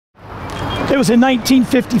It was in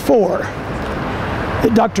 1954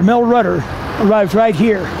 that Dr. Mel Rutter arrived right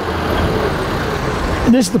here.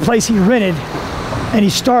 And this is the place he rented, and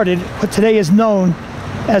he started what today is known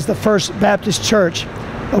as the First Baptist Church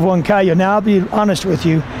of Huancayo. Now, I'll be honest with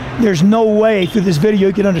you, there's no way through this video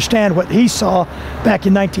you can understand what he saw back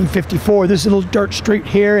in 1954. This is a little dirt street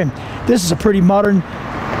here, and this is a pretty modern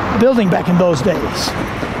building back in those days.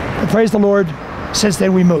 And praise the Lord, since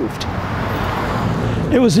then we moved.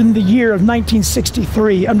 It was in the year of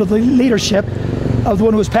 1963, under the leadership of the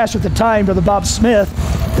one who was pastor at the time, Brother Bob Smith.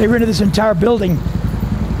 They rented this entire building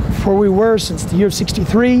where we were since the year of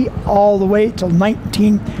 63 all the way till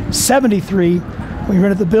 1973. We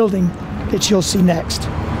rented the building that you'll see next.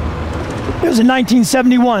 It was in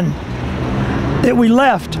 1971 that we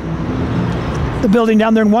left the building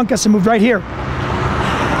down there in Huancas and moved right here.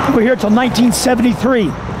 We were here till 1973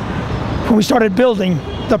 when we started building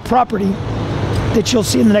the property that you'll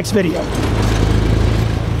see in the next video.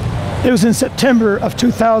 It was in September of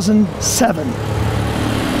 2007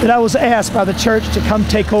 that I was asked by the church to come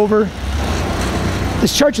take over.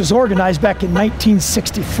 This church was organized back in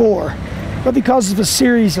 1964. But because of a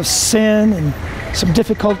series of sin and some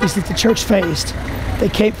difficulties that the church faced, they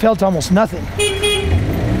fell to almost nothing.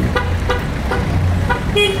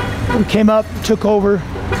 We came up, took over,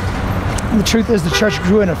 and the truth is the church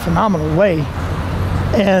grew in a phenomenal way.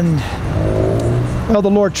 And, well, the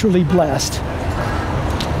Lord truly blessed.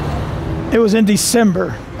 It was in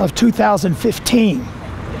December of 2015,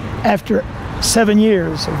 after 7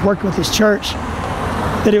 years of working with this church,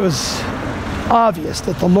 that it was obvious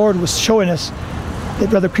that the Lord was showing us that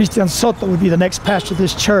Brother Cristian Soto would be the next pastor of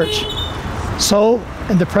this church. So,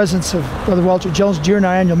 in the presence of Brother Walter Jones during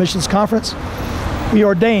our annual missions conference, we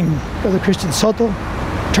ordained Brother Cristian Soto,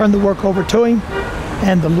 turned the work over to him,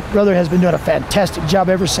 and the brother has been doing a fantastic job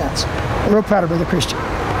ever since. We're real proud of Brother Cristian.